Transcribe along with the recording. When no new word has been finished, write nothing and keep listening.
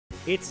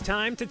It's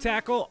time to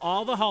tackle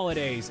all the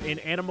holidays in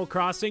Animal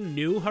Crossing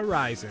New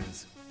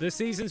Horizons. The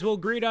seasons will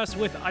greet us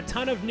with a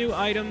ton of new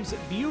items,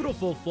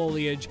 beautiful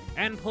foliage,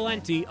 and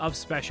plenty of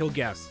special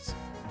guests.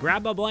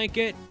 Grab a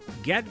blanket,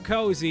 get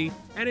cozy,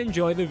 and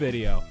enjoy the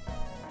video.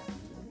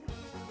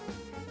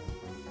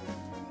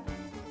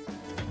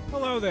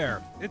 Hello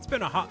there. It's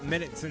been a hot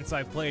minute since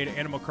I played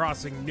Animal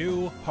Crossing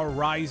New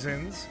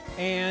Horizons,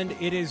 and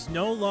it is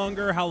no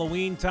longer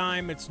Halloween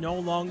time. It's no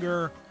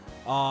longer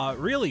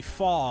really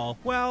fall.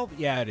 Well,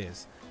 yeah, it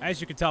is, as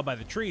you can tell by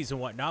the trees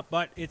and whatnot,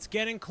 but it's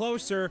getting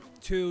closer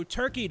to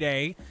Turkey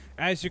Day,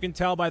 as you can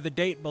tell by the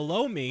date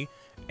below me,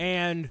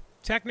 and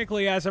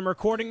technically, as I'm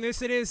recording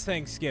this, it is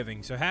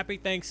Thanksgiving. So happy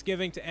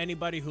Thanksgiving to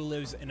anybody who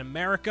lives in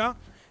America,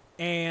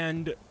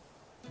 and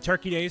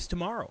Turkey Day is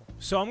tomorrow.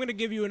 So I'm going to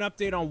give you an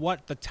update on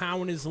what the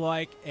town is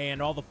like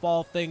and all the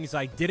fall things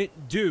I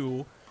didn't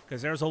do,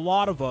 because there's a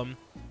lot of them.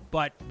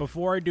 But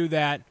before I do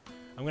that,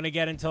 I'm going to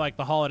get into like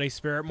the holiday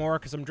spirit more,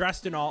 because I'm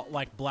dressed in all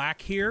like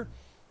black here.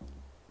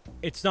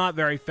 It's not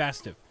very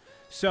festive.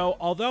 So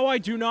although I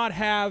do not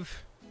have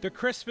the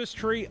Christmas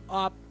tree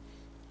up,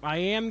 I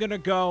am going to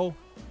go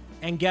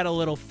and get a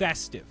little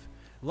festive,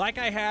 like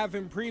I have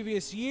in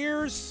previous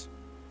years,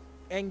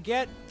 and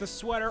get the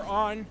sweater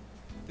on.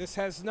 This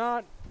has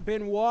not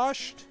been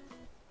washed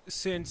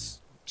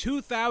since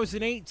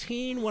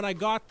 2018 when I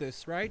got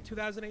this, right?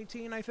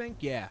 2018, I think?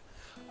 Yeah.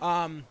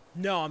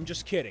 No, I'm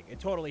just kidding. It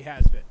totally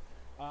has been.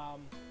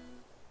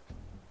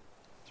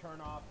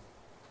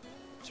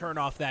 Turn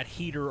off that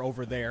heater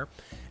over there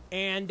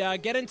and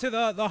get into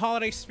the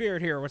holiday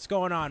spirit here. What's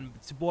going on?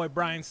 It's your boy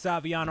Brian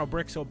Saviano,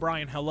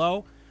 BricksOBrian.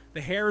 Hello.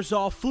 The hair's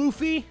all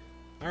floofy.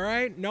 All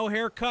right. No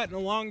haircut in a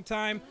long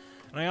time.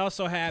 And I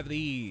also have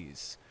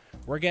these.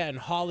 We're getting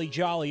holly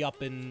jolly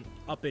up in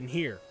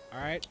here. All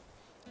right.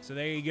 So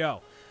there you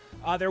go.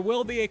 There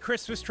will be a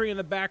Christmas tree in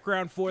the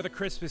background for the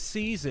Christmas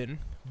season,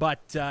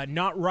 but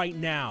not right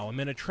now. I'm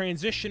in a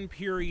transition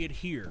period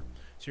here.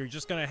 So you're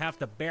just going to have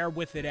to bear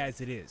with it as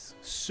it is.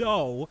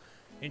 So,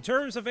 in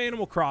terms of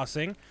Animal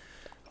Crossing,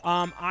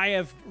 I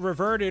have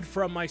reverted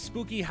from my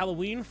spooky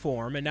Halloween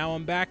form, and now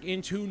I'm back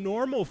into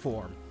normal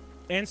form.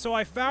 And so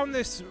I found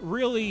this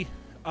really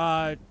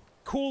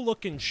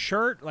cool-looking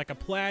shirt, like a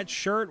plaid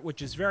shirt,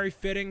 which is very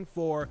fitting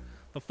for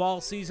the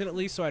fall season at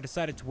least, so I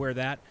decided to wear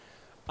that.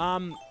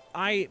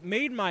 I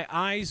made my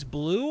eyes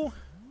blue,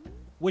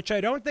 which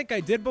I don't think I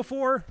did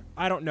before.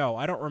 I don't know.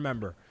 I don't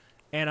remember.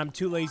 And I'm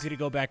too lazy to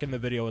go back in the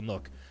video and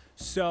look.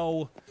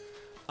 So,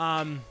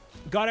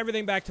 got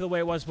everything back to the way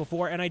it was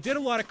before. And I did a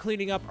lot of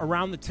cleaning up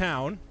around the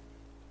town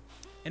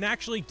and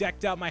actually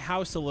decked out my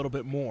house a little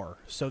bit more.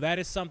 So that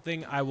is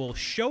something I will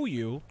show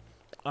you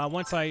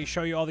once I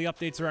show you all the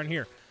updates around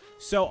here.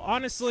 So,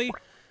 honestly,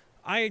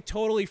 I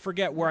totally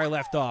forget where I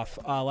left off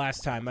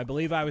last time. I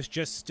believe I was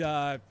just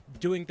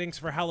doing things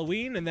for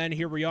Halloween, and then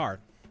here we are.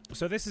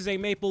 So this is a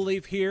maple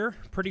leaf here,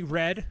 pretty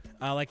red,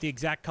 like the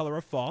exact color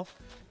of fall.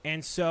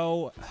 And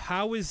so,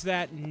 how is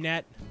that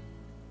net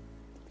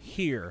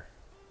here?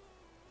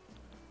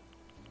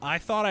 I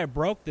thought I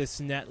broke this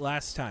net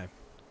last time.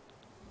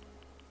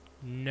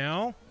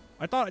 No?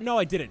 No,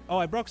 I didn't. Oh,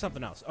 I broke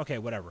something else. Okay,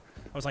 whatever.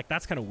 I was like,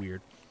 that's kind of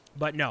weird.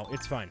 But no,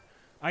 it's fine.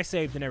 I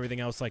saved and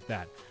everything else like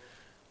that.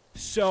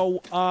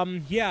 So,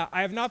 yeah,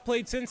 I have not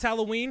played since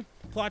Halloween.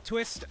 Plot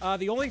twist.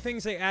 The only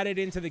things they added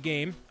into the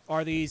game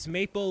are these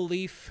maple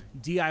leaf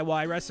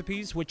DIY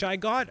recipes, which I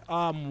got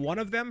one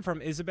of them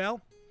from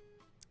Isabel,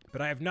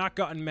 but I have not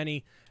gotten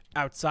many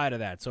outside of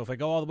that. So if I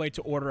go all the way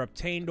to order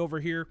obtained over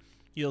here,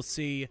 you'll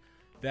see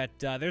that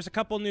there's a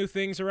couple new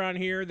things around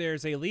here.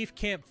 There's a leaf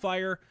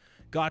campfire,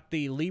 got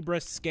the Libra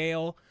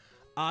scale.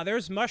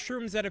 There's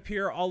mushrooms that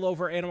appear all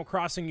over Animal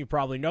Crossing. You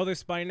probably know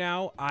this by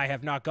now. I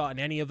have not gotten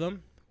any of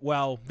them.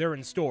 Well, they're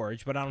in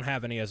storage, but I don't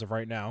have any as of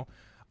right now.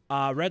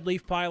 Red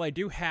leaf pile I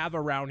do have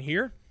around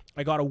here.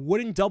 I got a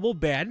wooden double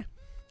bed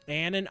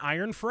and an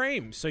iron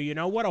frame. So you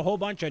know what? A whole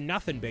bunch of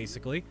nothing,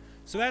 basically.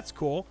 So that's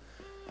cool.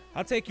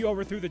 I'll take you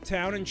over through the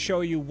town and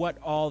show you what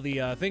all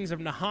the things of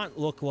Nahant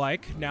look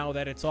like now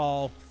that it's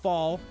all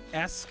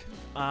fall-esque.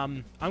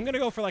 I'm going to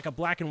go for like a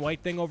black and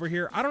white thing over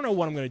here. I don't know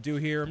what I'm going to do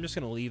here. I'm just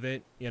going to leave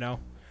it, you know.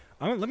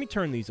 Let me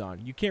turn these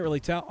on. You can't really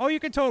tell. Oh,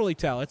 you can totally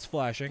tell. It's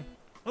flashing.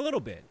 A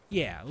little bit.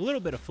 Yeah, a little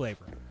bit of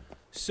flavor.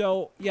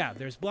 So, yeah,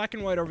 there's black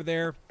and white over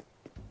there.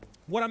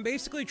 What I'm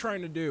basically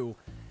trying to do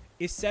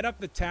is set up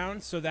the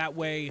town so that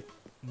way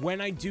when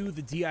I do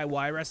the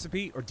DIY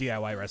recipe,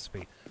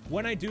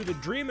 when I do the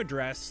dream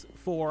address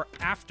for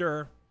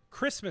after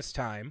Christmas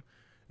time,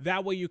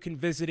 that way you can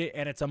visit it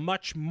and it's a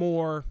much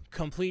more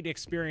complete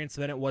experience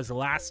than it was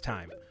last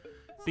time.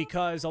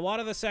 Because a lot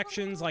of the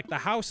sections, like the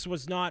house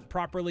was not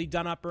properly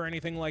done up or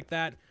anything like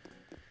that.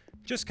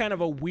 Just kind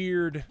of a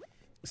weird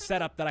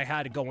setup that I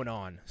had going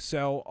on.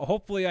 So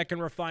hopefully I can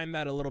refine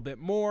that a little bit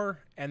more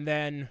and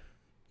then,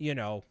 you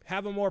know,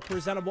 have a more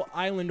presentable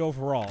island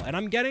overall. And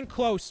I'm getting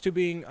close to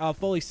being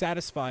fully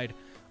satisfied.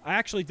 I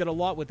actually did a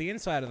lot with the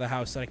inside of the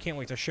house that I can't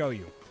wait to show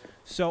you.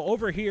 So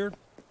over here,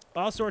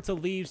 all sorts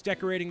of leaves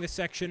decorating this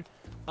section.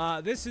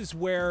 This is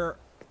where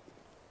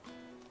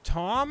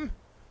Tom?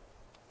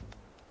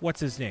 What's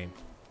his name?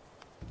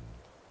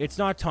 It's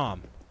not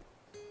Tom.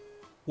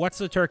 What's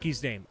the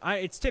turkey's name?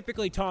 It's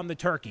typically Tom the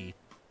turkey.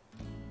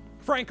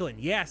 Franklin,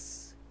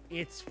 yes.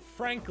 It's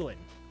Franklin.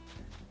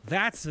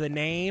 That's the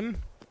name.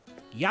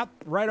 Yep,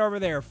 right over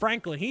there.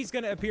 Franklin. He's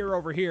going to appear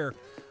over here.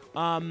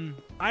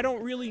 I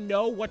don't really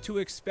know what to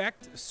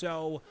expect,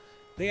 so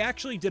they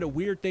actually did a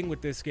weird thing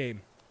with this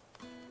game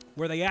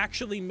where they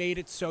actually made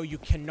it so you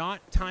cannot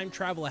time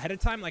travel ahead of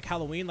time like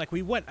Halloween. Like,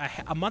 we went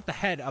a month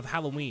ahead of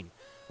Halloween.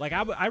 Like,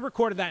 I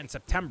recorded that in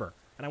September,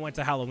 and I went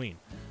to Halloween.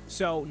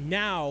 So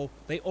now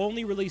they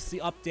only release the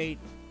update,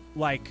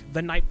 like,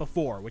 the night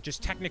before, which is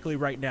technically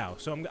right now.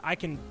 So I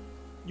can,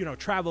 you know,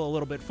 travel a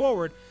little bit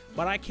forward,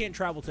 but I can't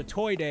travel to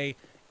Toy Day,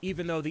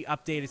 even though the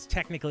update is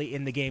technically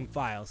in the game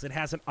files. It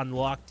hasn't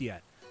unlocked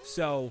yet.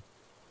 So,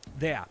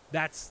 yeah,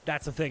 that's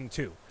a thing,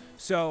 too.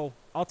 So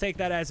I'll take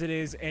that as it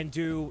is and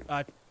do,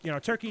 you know,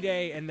 Turkey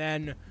Day and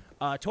then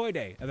Toy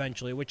Day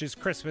eventually, which is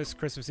Christmas,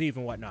 Christmas Eve,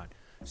 and whatnot.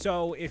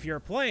 So if you're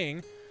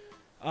playing,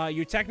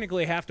 you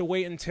technically have to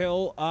wait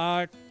until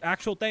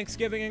actual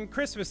Thanksgiving and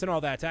Christmas and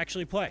all that to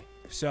actually play.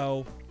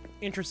 So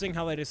interesting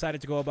how they decided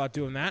to go about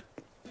doing that.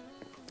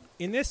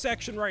 In this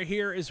section right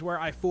here is where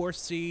I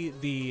foresee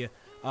the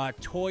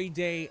Toy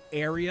Day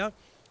area.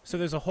 So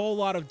there's a whole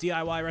lot of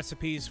DIY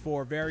recipes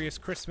for various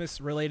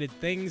Christmas-related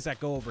things that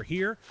go over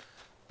here.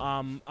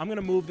 I'm going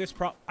to move this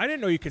I didn't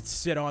know you could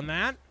sit on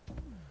that.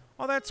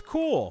 Oh, that's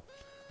cool.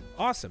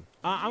 Awesome.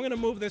 I'm going to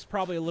move this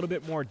probably a little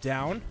bit more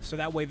down, so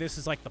that way this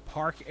is like the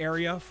park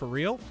area for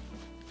real.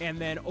 And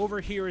then over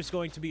here is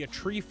going to be a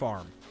tree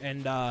farm.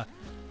 And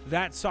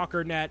that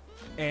soccer net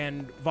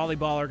and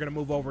volleyball are going to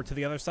move over to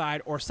the other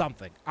side or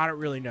something. I don't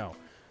really know.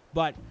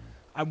 But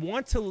I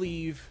want to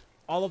leave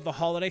all of the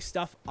holiday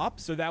stuff up,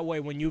 so that way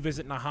when you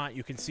visit Nahant,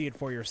 you can see it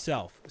for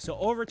yourself. So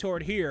over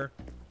toward here,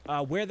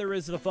 where there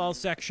is the fall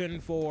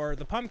section for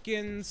the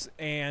pumpkins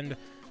and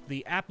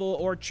the apple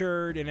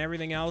orchard and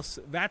everything else,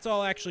 that's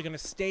all actually going to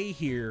stay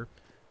here.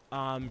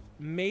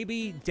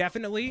 Maybe,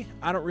 definitely,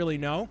 I don't really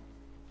know.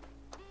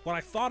 What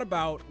I thought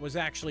about was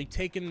actually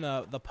taking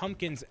the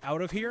pumpkins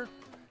out of here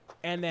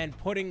and then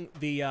putting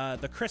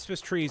the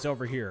Christmas trees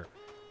over here,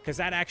 because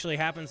that actually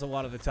happens a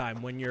lot of the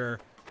time when you're,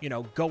 you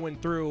know, going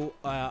through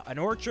an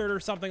orchard or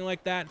something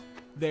like that.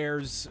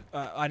 There's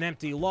an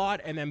empty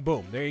lot, and then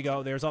boom, there you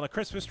go. There's all the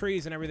Christmas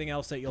trees and everything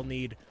else that you'll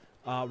need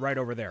right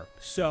over there.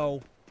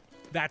 So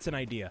that's an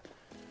idea.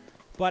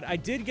 But I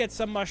did get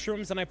some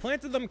mushrooms, and I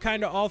planted them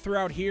kind of all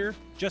throughout here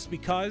just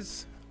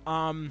because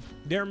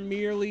they're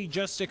merely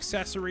just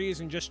accessories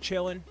and just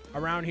chilling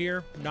around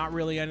here. Not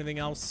really anything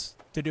else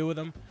to do with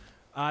them.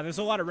 There's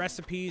a lot of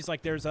recipes.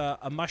 Like there's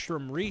a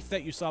mushroom wreath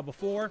that you saw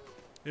before.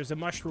 There's a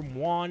mushroom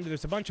wand.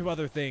 There's a bunch of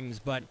other things,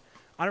 but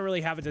I don't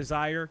really have a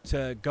desire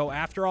to go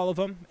after all of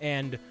them,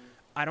 and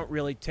I don't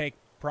really take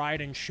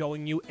pride in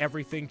showing you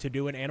everything to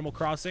do in Animal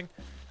Crossing.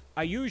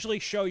 I usually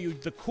show you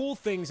the cool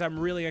things I'm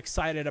really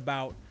excited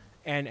about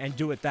and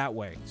do it that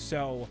way.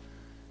 So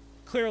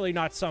clearly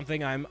not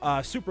something I'm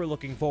super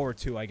looking forward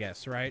to, I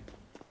guess, right?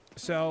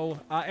 So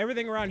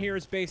everything around here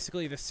is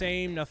basically the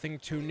same. Nothing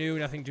too new,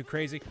 nothing too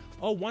crazy.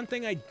 Oh, one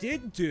thing I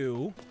did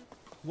do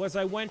was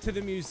I went to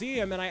the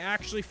museum and I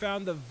actually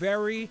found the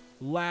very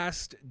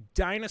last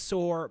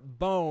dinosaur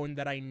bone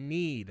that I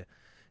need.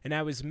 And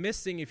I was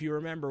missing, if you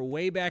remember,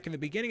 way back in the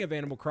beginning of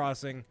Animal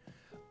Crossing,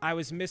 I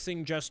was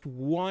missing just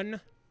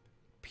one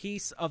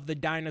piece of the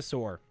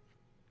dinosaur.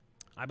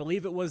 I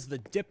believe it was the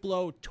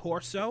Diplo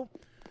torso.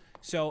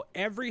 So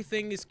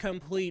everything is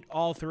complete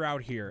all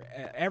throughout here.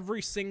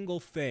 Every single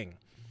thing.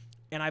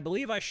 And I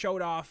believe I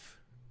showed off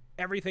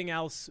everything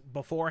else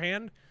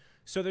beforehand.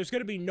 So there's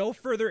going to be no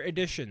further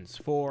additions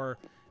for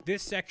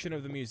this section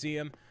of the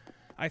museum.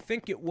 I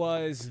think it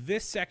was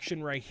this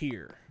section right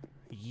here.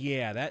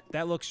 Yeah,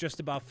 that looks just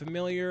about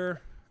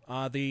familiar.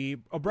 The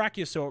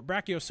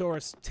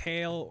Brachiosaurus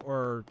tail,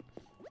 or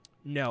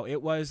no,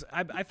 it was,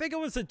 I think it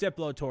was a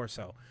Diplo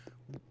torso.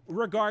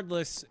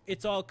 Regardless,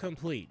 it's all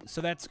complete,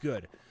 so that's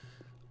good.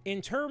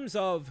 In terms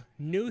of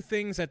new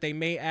things that they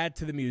may add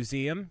to the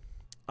museum,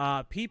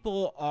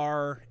 people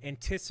are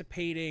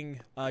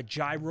anticipating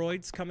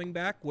gyroids coming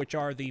back, which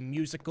are the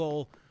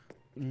musical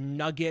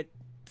nugget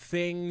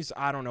things.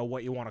 I don't know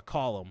what you want to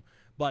call them,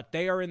 but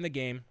they are in the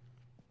game.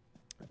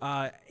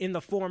 In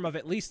the form of,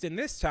 at least in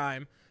this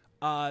time,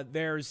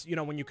 there's, you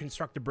know, when you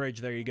construct a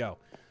bridge, there you go.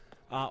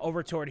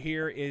 Over toward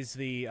here is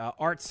the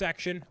art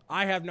section.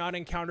 I have not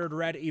encountered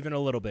red even a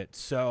little bit,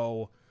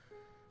 so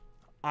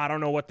I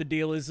don't know what the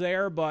deal is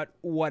there, but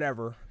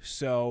whatever.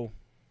 So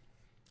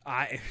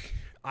I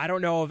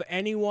don't know of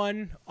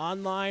anyone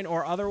online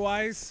or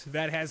otherwise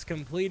that has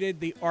completed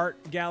the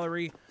art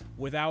gallery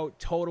without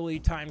totally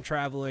time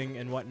traveling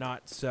and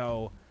whatnot,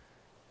 so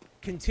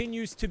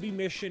continues to be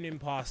mission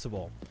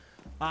impossible.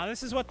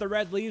 This is what the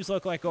red leaves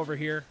look like over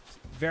here.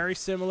 Very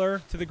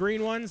similar to the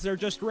green ones. They're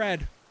just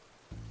red.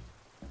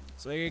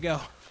 So there you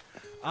go.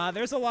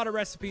 There's a lot of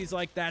recipes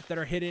like that that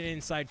are hidden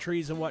inside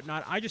trees and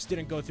whatnot. I just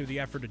didn't go through the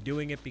effort of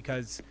doing it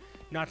because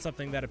not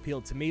something that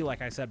appealed to me,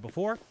 like I said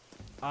before.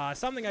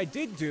 Something I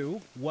did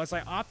do was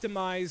I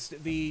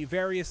optimized the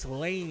various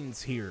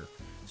lanes here.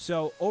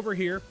 So over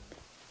here,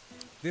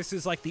 this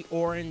is like the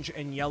orange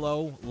and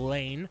yellow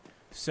lane.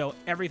 So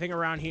everything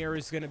around here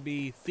is going to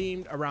be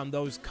themed around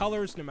those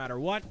colors no matter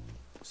what.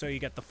 So you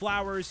get the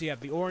flowers, you have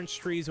the orange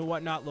trees and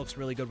whatnot. Looks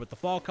really good with the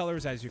fall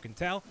colors, as you can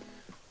tell.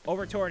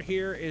 Over toward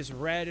here is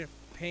red,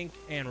 pink,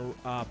 and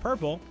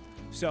purple.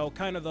 So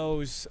kind of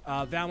those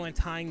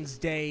Valentine's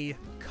Day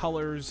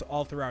colors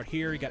all throughout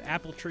here. You got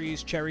apple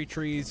trees, cherry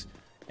trees,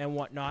 and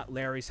whatnot.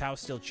 Larry's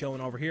house still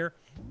chilling over here.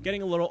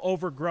 Getting a little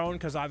overgrown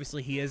because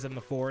obviously he is in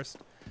the forest.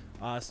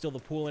 Still the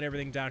pool and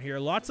everything down here.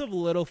 Lots of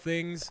little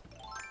things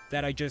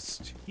that I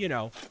just, you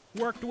know,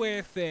 worked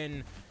with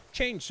and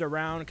changed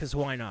around because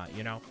why not,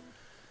 you know?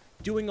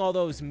 Doing all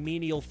those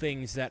menial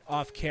things that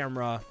off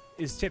camera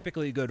is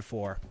typically good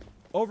for.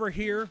 Over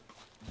here,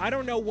 I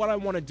don't know what I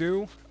want to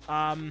do.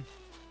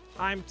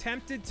 I'm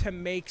tempted to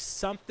make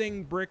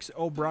something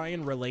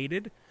BricksOBrian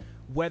related,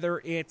 whether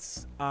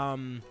it's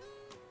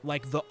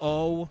like the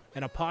O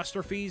and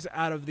apostrophes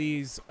out of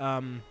these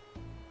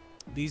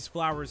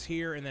flowers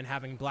here, and then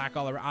having black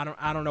all around.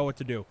 I don't know what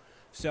to do.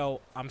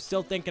 So I'm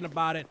still thinking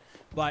about it,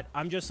 but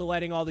I'm just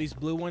letting all these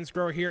blue ones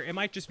grow here. It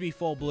might just be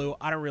full blue.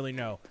 I don't really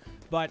know,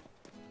 but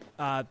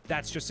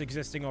that's just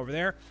existing over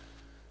there.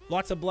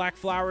 Lots of black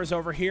flowers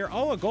over here.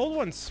 Oh, a gold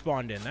one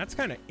spawned in. That's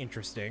kind of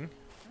interesting.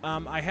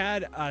 I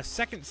had a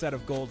second set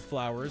of gold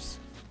flowers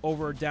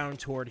over down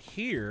toward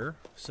here,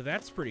 so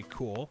that's pretty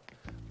cool.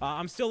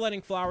 I'm still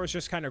letting flowers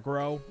just kind of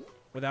grow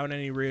without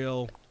any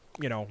real,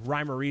 you know,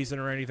 rhyme or reason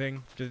or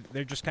anything.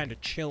 They're just kind of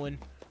chilling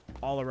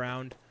all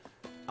around.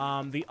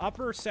 The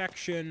upper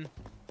section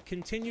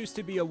continues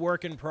to be a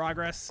work in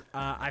progress.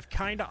 I've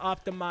kind of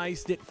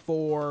optimized it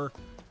for,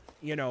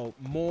 you know,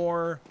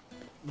 more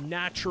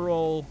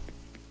natural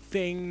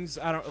things.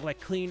 I don't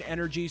like clean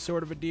energy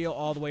sort of a deal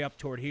all the way up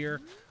toward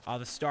here.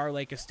 The Star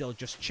Lake is still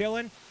just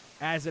chilling,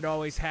 as it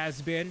always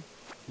has been.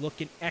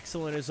 Looking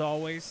excellent as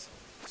always.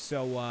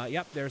 So,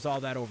 yep, there's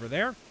all that over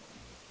there.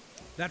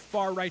 That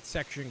far right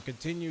section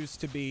continues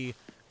to be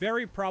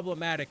very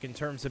problematic in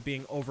terms of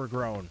being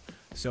overgrown.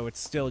 So it's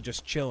still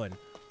just chilling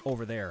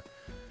over there.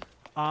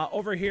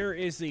 Over here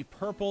is the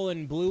purple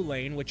and blue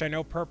lane, which I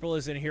know purple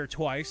is in here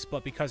twice,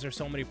 but because there's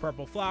so many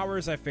purple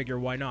flowers, I figure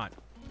why not.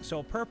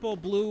 So purple,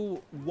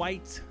 blue,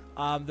 white,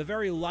 the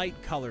very light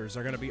colors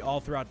are going to be all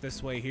throughout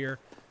this way here.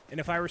 And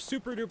if I were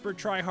super duper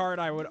try hard,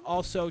 I would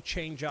also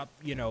change up,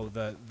 you know,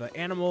 the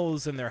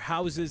animals and their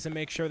houses and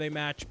make sure they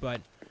match, but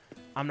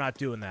I'm not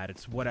doing that.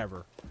 It's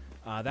whatever.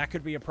 That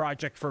could be a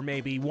project for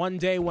maybe one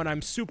day when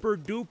I'm super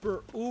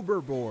duper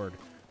uber bored,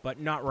 but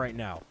not right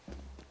now.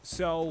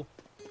 So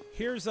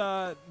here's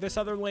this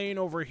other lane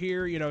over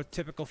here, you know,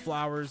 typical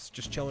flowers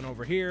just chilling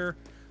over here.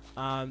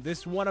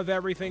 This one of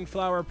everything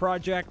flower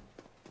project,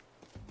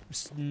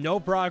 no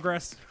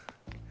progress.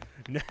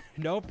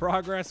 No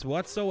progress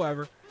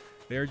whatsoever.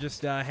 They're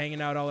just hanging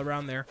out all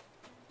around there.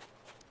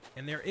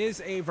 And there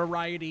is a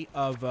variety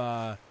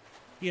of,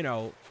 you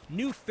know,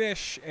 new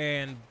fish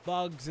and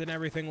bugs and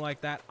everything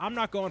like that. I'm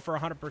not going for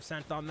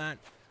 100% on that.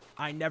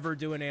 I never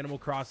do an Animal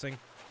Crossing.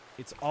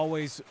 It's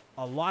always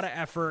a lot of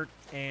effort,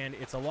 and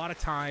it's a lot of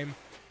time.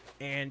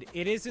 And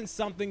it isn't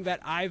something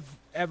that I've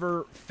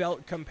ever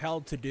felt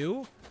compelled to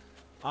do.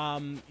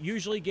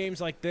 Usually games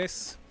like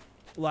this,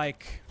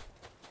 like,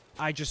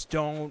 I just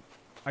don't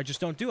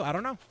do. I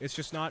don't know. It's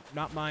just not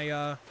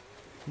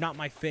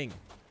my thing,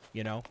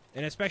 you know?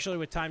 And especially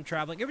with time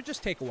traveling, it would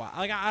just take a while.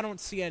 Like, I don't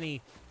see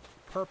any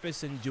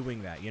purpose in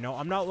doing that, you know?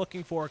 I'm not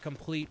looking for a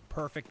complete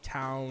perfect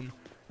town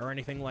or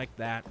anything like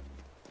that.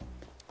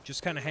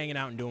 Just kind of hanging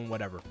out and doing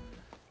whatever.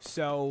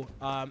 So,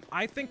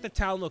 I think the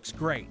town looks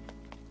great,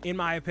 in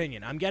my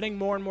opinion. I'm getting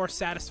more and more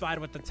satisfied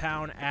with the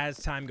town as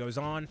time goes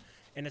on,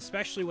 and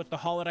especially with the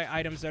holiday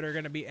items that are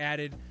going to be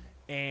added.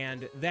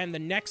 And then the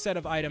next set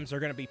of items are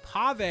going to be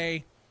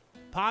Pave.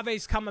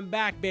 Pave's coming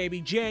back,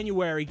 baby.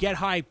 January. Get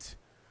hyped.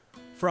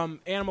 From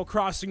Animal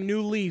Crossing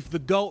New Leaf, the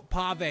GOAT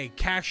Pave,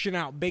 cashing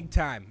out big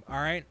time, all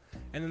right?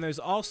 And then there's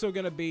also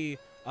going to be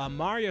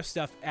Mario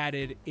stuff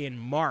added in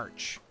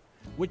March,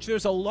 which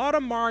there's a lot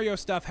of Mario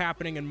stuff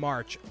happening in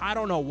March. I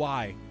don't know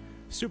why.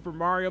 Super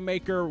Mario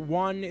Maker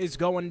 1 is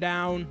going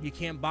down. You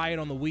can't buy it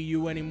on the Wii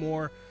U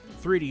anymore.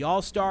 3D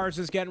All-Stars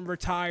is getting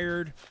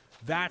retired.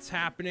 That's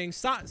happening.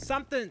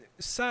 Something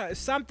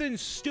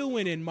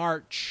stewing in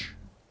March.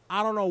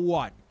 I don't know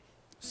what.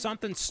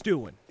 Something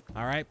stewing,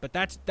 all right? But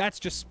that's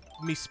just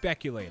me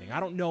speculating. I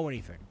don't know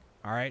anything,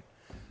 all right?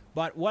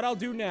 But what I'll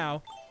do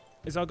now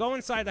is I'll go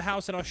inside the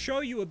house and I'll show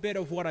you a bit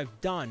of what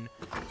I've done.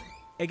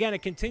 Again,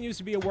 it continues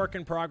to be a work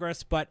in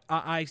progress, but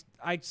I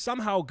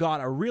somehow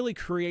got a really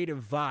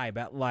creative vibe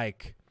at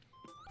like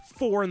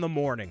 4 in the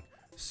morning.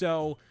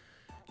 So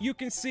you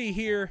can see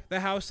here the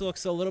house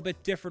looks a little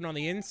bit different on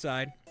the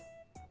inside.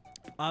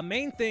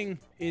 Main thing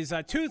is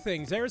two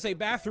things. There's a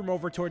bathroom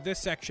over toward this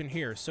section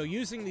here. So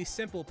using these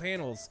simple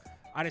panels,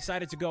 I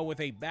decided to go with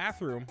a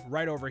bathroom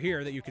right over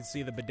here that you can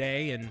see the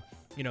bidet and,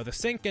 you know, the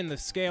sink and the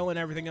scale and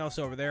everything else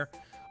over there.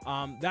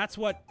 That's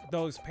what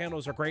those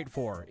panels are great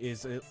for,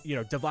 is, you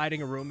know,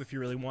 dividing a room if you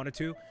really wanted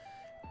to.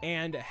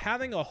 And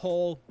having a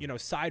whole, you know,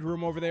 side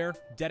room over there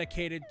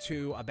dedicated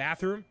to a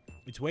bathroom,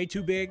 it's way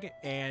too big,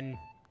 and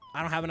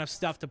I don't have enough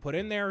stuff to put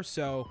in there,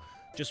 so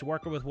just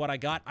working with what I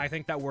got, I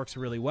think that works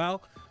really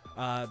well.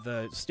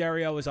 The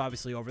stereo is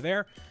obviously over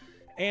there.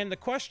 And the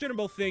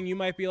questionable thing, you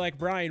might be like,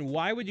 Brian,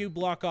 why would you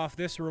block off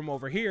this room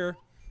over here?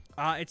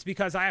 It's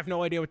because I have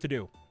no idea what to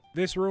do.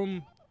 This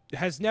room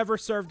has never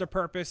served a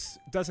purpose,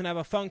 doesn't have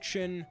a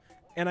function,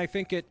 and I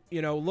think it,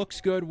 you know,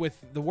 looks good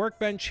with the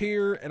workbench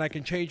here, and I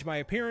can change my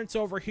appearance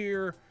over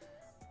here.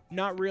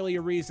 Not really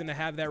a reason to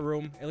have that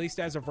room, at least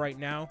as of right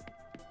now.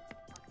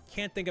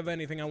 Can't think of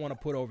anything I want to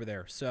put over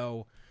there,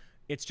 so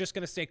it's just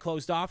going to stay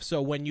closed off.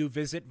 So when you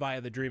visit via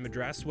the Dream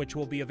address, which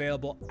will be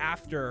available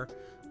after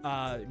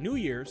New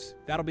Year's,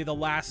 that'll be the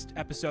last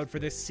episode for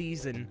this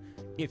season,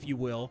 if you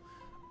will.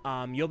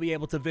 You'll be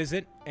able to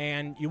visit,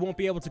 and you won't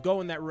be able to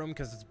go in that room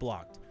because it's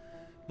blocked.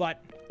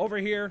 But over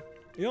here,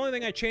 the only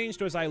thing I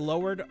changed was I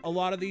lowered a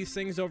lot of these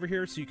things over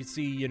here so you can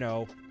see, you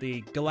know,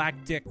 the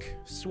galactic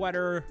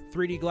sweater,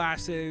 3D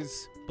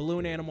glasses,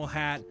 balloon animal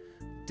hat,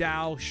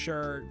 Dow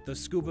shirt, the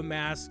scuba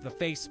mask, the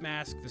face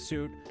mask, the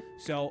suit.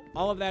 So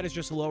all of that is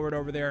just lowered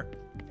over there.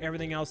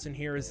 Everything else in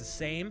here is the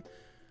same.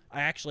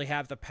 I actually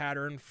have the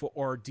pattern for,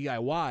 or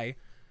DIY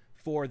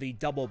for the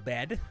double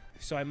bed,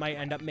 so I might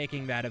end up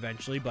making that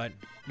eventually, but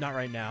not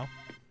right now.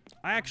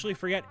 I actually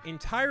forget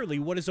entirely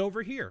what is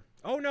over here.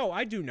 Oh no,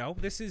 I do know.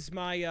 This is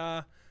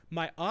my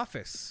my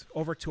office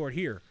over toward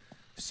here.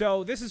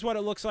 So this is what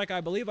it looks like.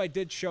 I believe I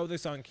did show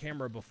this on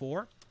camera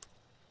before.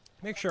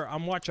 Make sure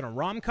I'm watching a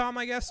rom-com,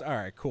 I guess. All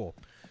right, cool.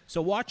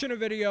 So watching a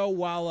video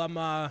while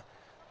I'm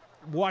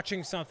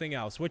watching something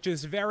else, which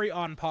is very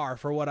on par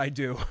for what I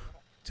do.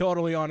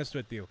 Totally honest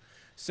with you.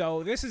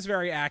 So this is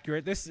very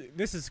accurate. This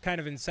is kind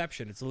of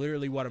Inception. It's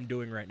literally what I'm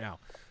doing right now.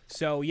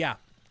 So yeah,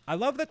 I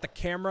love that the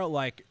camera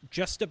like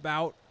just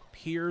about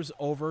peers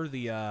over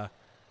the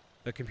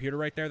computer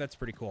right there. That's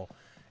pretty cool.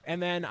 And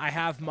then I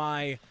have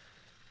my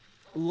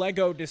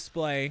Lego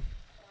display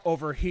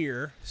over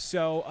here.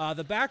 So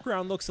the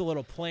background looks a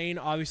little plain.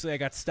 Obviously, I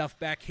got stuff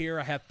back here.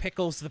 I have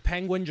Pickles the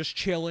penguin just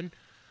chilling.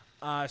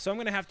 So I'm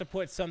going to have to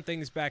put some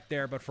things back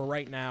there, but for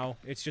right now,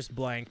 it's just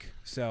blank.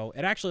 So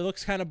it actually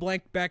looks kind of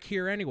blank back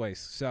here anyways,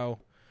 so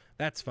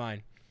that's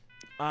fine.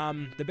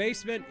 The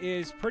basement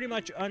is pretty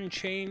much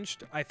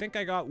unchanged. I think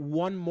I got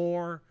one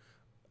more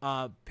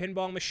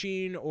pinball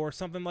machine or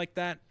something like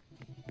that.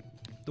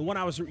 The one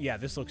I was... Yeah,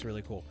 this looks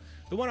really cool.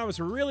 The one I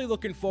was really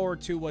looking forward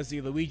to was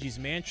the Luigi's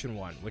Mansion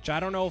one, which I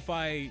don't know if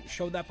I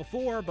showed that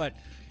before, but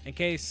in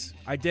case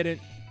I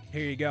didn't,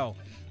 here you go.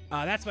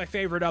 That's my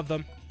favorite of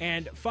them.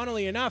 And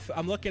funnily enough,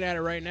 I'm looking at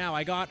it right now.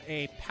 I got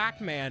a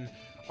Pac-Man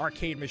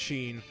arcade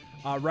machine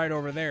right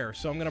over there.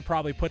 So I'm going to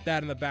probably put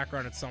that in the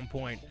background at some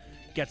point.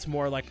 Gets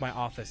more like my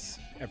office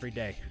every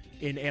day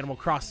in Animal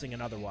Crossing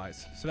and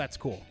otherwise. So that's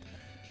cool.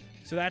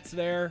 So that's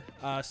there.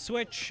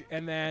 Switch,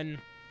 and then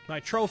my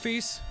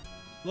trophies.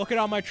 Look at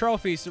all my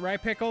trophies,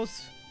 right,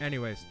 Pickles?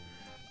 Anyways.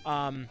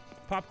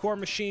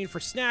 Popcorn machine for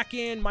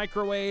snacking,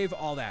 microwave,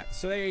 all that.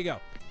 So there you go.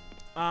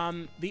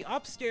 The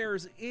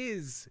upstairs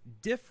is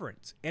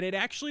different, and it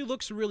actually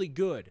looks really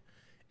good.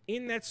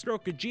 In that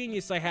stroke of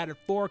genius I had at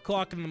 4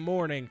 o'clock in the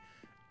morning,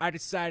 I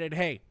decided,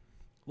 hey,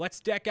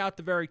 let's deck out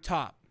the very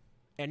top.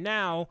 And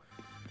now,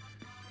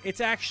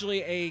 it's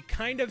actually a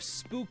kind of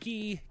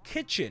spooky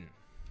kitchen.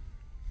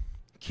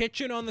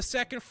 Kitchen on the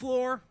second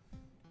floor?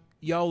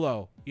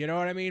 YOLO. You know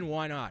what I mean?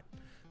 Why not?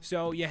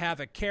 So you have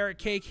a carrot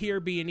cake here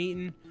being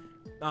eaten.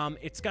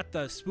 It's got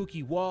the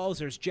spooky walls.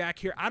 There's Jack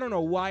here. I don't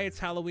know why it's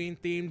Halloween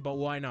themed, but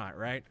why not,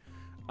 right?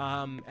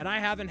 And I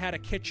haven't had a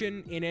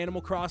kitchen in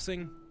Animal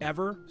Crossing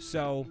ever,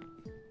 so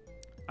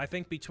I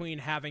think between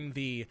having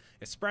the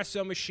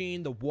espresso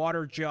machine, the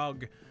water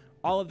jug,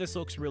 all of this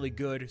looks really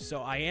good,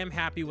 so I am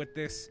happy with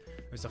this.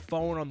 There's a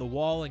phone on the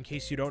wall in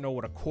case you don't know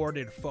what a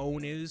corded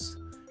phone is.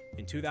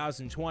 In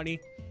 2020,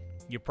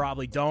 you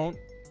probably don't.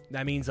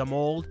 That means I'm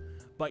old.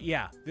 But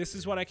yeah, this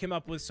is what I came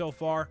up with so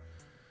far.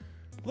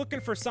 Looking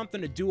for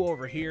something to do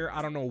over here.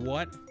 I don't know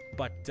what,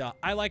 but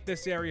I like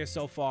this area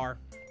so far.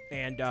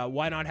 And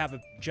why not have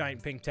a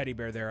giant pink teddy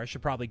bear there? I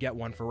should probably get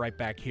one for right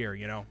back here,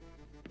 you know?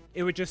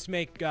 It would just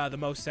make the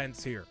most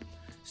sense here.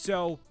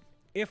 So,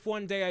 if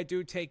one day I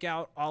do take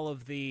out all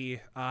of the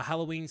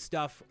Halloween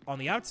stuff on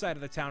the outside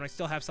of the town, I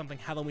still have something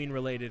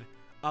Halloween-related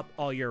up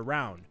all year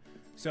round.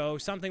 So,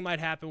 something might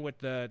happen with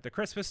the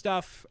Christmas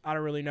stuff. I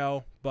don't really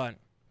know, but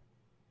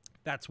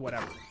that's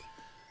whatever.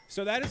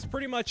 So that is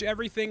pretty much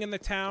everything in the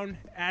town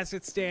as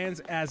it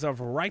stands as of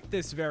right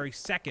this very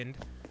second.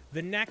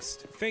 The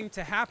next thing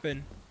to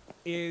happen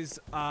is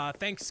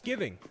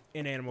Thanksgiving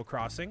in Animal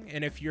Crossing.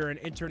 And if you're an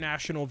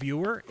international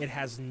viewer, it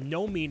has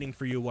no meaning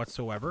for you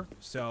whatsoever.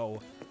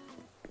 So,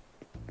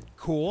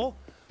 cool.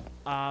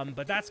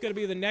 But that's going to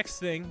be the next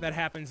thing that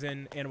happens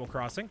in Animal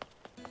Crossing.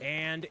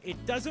 And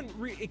it doesn't,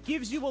 it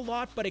gives you a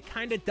lot, but it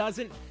kind of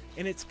doesn't.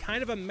 And it's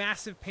kind of a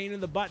massive pain in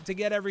the butt to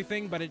get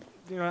everything, but it,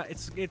 you know,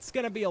 it's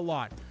going to be a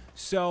lot.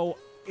 So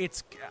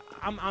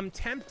I'm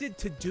tempted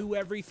to do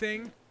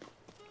everything.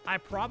 I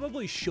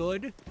probably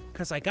should,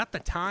 because I got the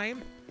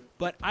time,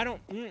 but I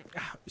don't,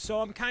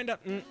 so I'm kind of,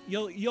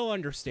 you'll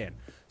understand.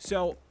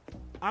 So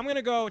I'm going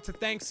to go to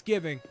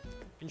Thanksgiving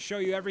and show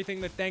you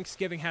everything that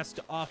Thanksgiving has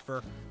to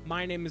offer.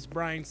 My name is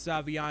Brian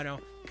Saviano,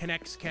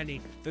 Connects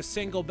Kenny, the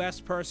single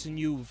best person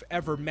you've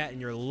ever met in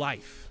your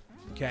life,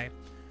 okay?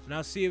 And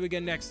I'll see you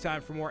again next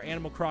time for more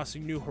Animal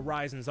Crossing New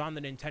Horizons on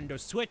the Nintendo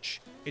Switch.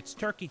 It's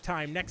turkey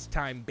time next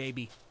time,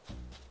 baby.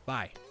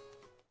 Bye.